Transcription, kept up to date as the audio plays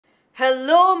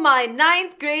Hello, my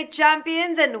 9th grade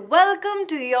champions, and welcome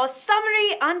to your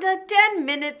summary under 10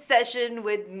 minute session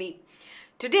with me.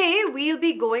 Today, we'll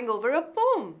be going over a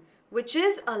poem, which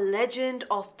is A Legend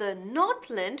of the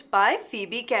Northland by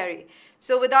Phoebe Carey.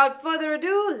 So without further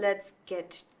ado, let's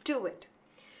get to it.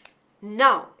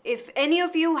 Now, if any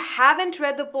of you haven't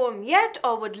read the poem yet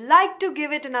or would like to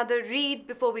give it another read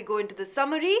before we go into the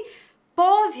summary,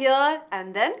 pause here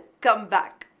and then come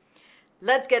back.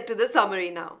 Let's get to the summary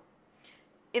now.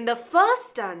 In the first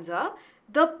stanza,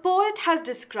 the poet has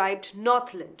described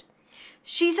Northland.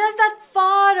 She says that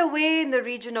far away in the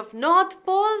region of North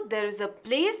Pole, there is a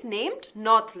place named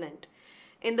Northland.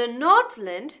 In the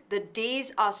Northland, the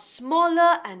days are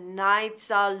smaller and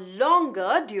nights are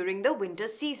longer during the winter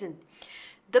season.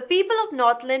 The people of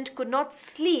Northland could not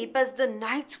sleep as the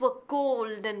nights were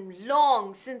cold and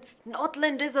long, since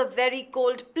Northland is a very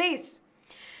cold place.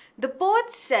 The poet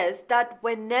says that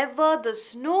whenever the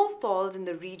snow falls in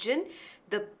the region,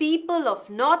 the people of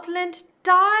Northland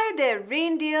tie their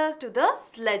reindeers to the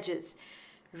sledges.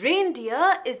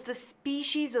 Reindeer is the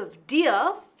species of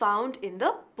deer found in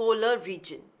the polar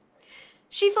region.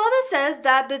 She further says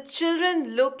that the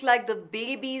children look like the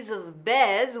babies of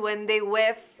bears when they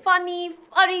wear funny,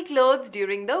 furry clothes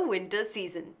during the winter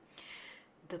season.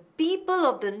 The people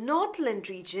of the Northland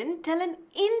region tell an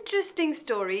interesting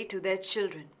story to their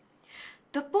children.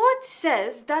 The poet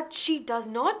says that she does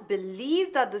not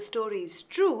believe that the story is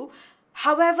true.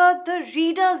 However, the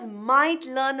readers might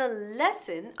learn a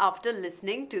lesson after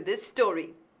listening to this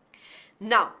story.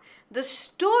 Now, the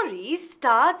story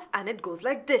starts and it goes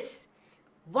like this.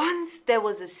 Once there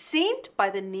was a saint by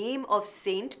the name of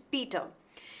Saint Peter.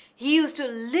 He used to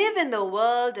live in the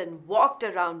world and walked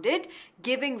around it,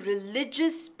 giving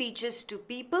religious speeches to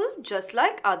people just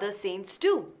like other saints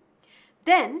do.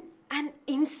 Then, an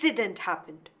incident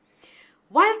happened.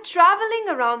 While traveling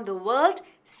around the world,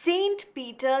 Saint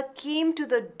Peter came to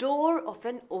the door of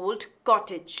an old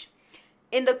cottage.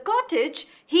 In the cottage,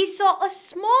 he saw a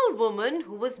small woman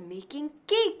who was making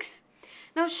cakes.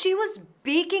 Now, she was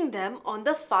baking them on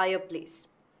the fireplace.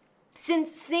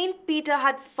 Since Saint Peter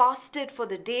had fasted for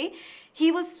the day,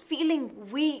 he was feeling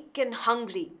weak and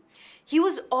hungry. He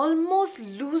was almost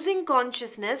losing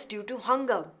consciousness due to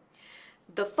hunger.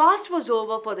 The fast was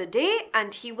over for the day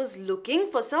and he was looking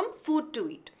for some food to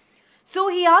eat. So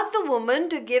he asked the woman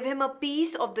to give him a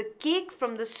piece of the cake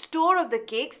from the store of the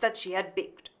cakes that she had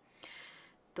baked.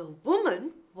 The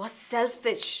woman was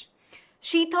selfish.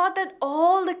 She thought that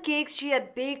all the cakes she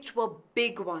had baked were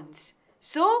big ones.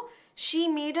 So she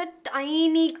made a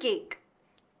tiny cake.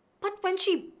 But when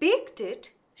she baked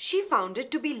it, she found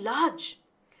it to be large.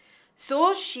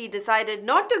 So she decided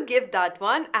not to give that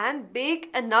one and bake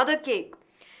another cake.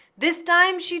 This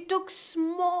time she took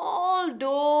small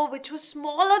dough which was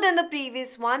smaller than the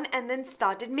previous one and then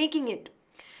started making it.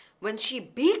 When she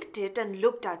baked it and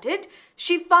looked at it,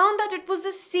 she found that it was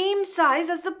the same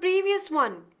size as the previous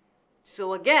one.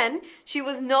 So again, she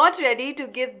was not ready to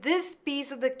give this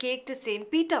piece of the cake to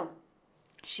Saint Peter.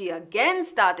 She again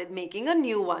started making a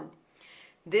new one.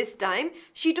 This time,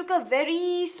 she took a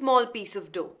very small piece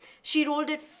of dough. She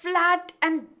rolled it flat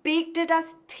and baked it as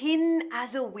thin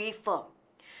as a wafer.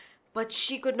 But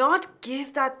she could not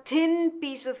give that thin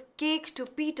piece of cake to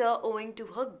Peter owing to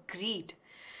her greed.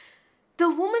 The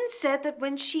woman said that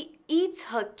when she eats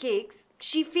her cakes,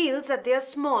 she feels that they are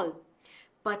small.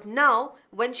 But now,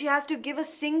 when she has to give a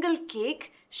single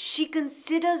cake, she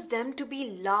considers them to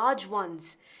be large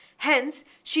ones. Hence,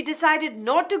 she decided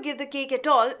not to give the cake at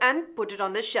all and put it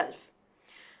on the shelf.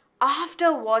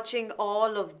 After watching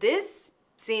all of this,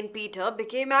 Saint Peter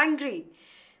became angry.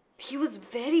 He was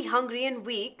very hungry and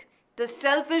weak. The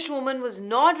selfish woman was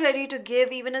not ready to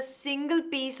give even a single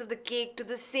piece of the cake to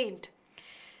the saint.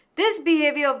 This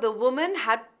behavior of the woman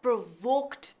had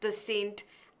provoked the saint,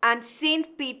 and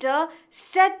Saint Peter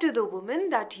said to the woman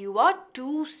that you are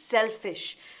too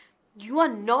selfish. You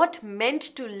are not meant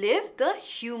to live the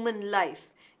human life.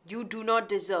 You do not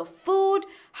deserve food,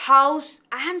 house,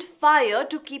 and fire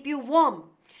to keep you warm.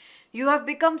 You have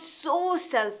become so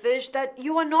selfish that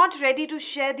you are not ready to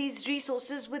share these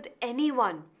resources with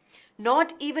anyone,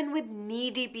 not even with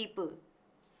needy people.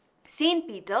 Saint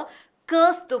Peter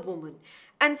cursed the woman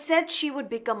and said she would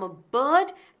become a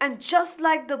bird, and just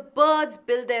like the birds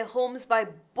build their homes by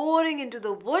boring into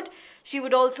the wood, she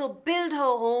would also build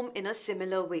her home in a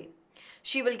similar way.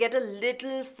 She will get a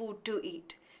little food to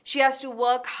eat. She has to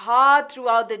work hard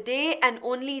throughout the day and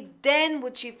only then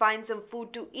would she find some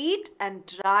food to eat and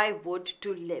dry wood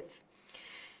to live.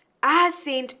 As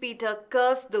Saint Peter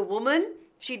cursed the woman,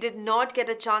 she did not get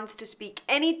a chance to speak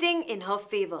anything in her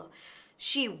favor.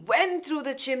 She went through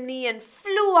the chimney and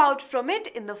flew out from it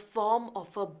in the form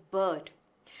of a bird.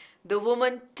 The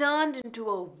woman turned into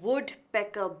a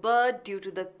woodpecker bird due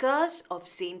to the curse of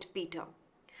Saint Peter.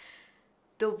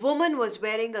 The woman was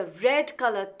wearing a red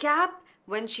color cap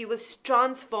when she was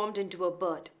transformed into a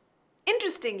bird.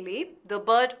 Interestingly, the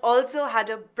bird also had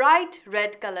a bright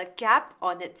red color cap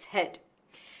on its head.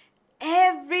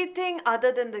 Everything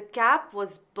other than the cap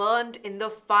was burned in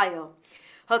the fire.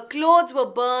 Her clothes were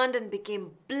burned and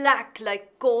became black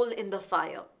like coal in the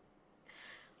fire.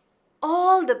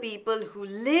 All the people who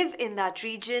live in that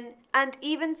region and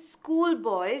even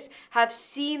schoolboys have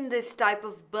seen this type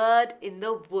of bird in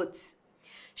the woods.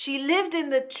 She lived in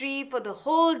the tree for the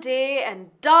whole day and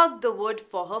dug the wood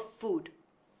for her food.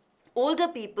 Older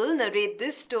people narrate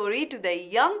this story to their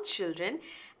young children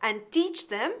and teach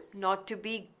them not to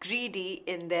be greedy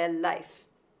in their life.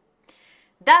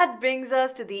 That brings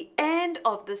us to the end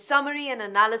of the summary and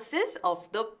analysis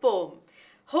of the poem.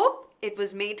 Hope it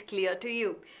was made clear to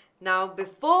you. Now,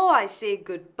 before I say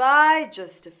goodbye,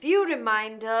 just a few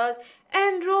reminders.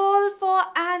 Enroll for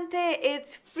ANTHE.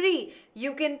 It's free.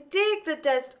 You can take the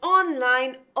test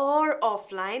online or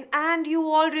offline, and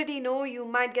you already know you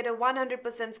might get a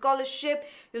 100% scholarship.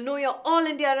 You'll know your All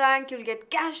India rank. You'll get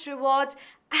cash rewards,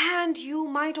 and you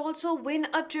might also win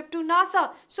a trip to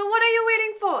NASA. So what are you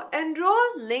waiting for?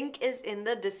 Enroll. Link is in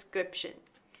the description.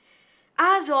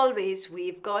 As always,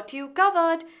 we've got you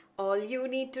covered. All you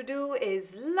need to do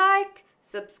is like,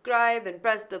 subscribe and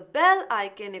press the bell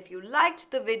icon if you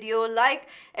liked the video, like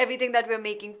everything that we're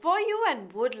making for you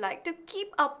and would like to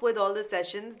keep up with all the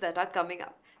sessions that are coming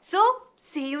up. So,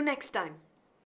 see you next time.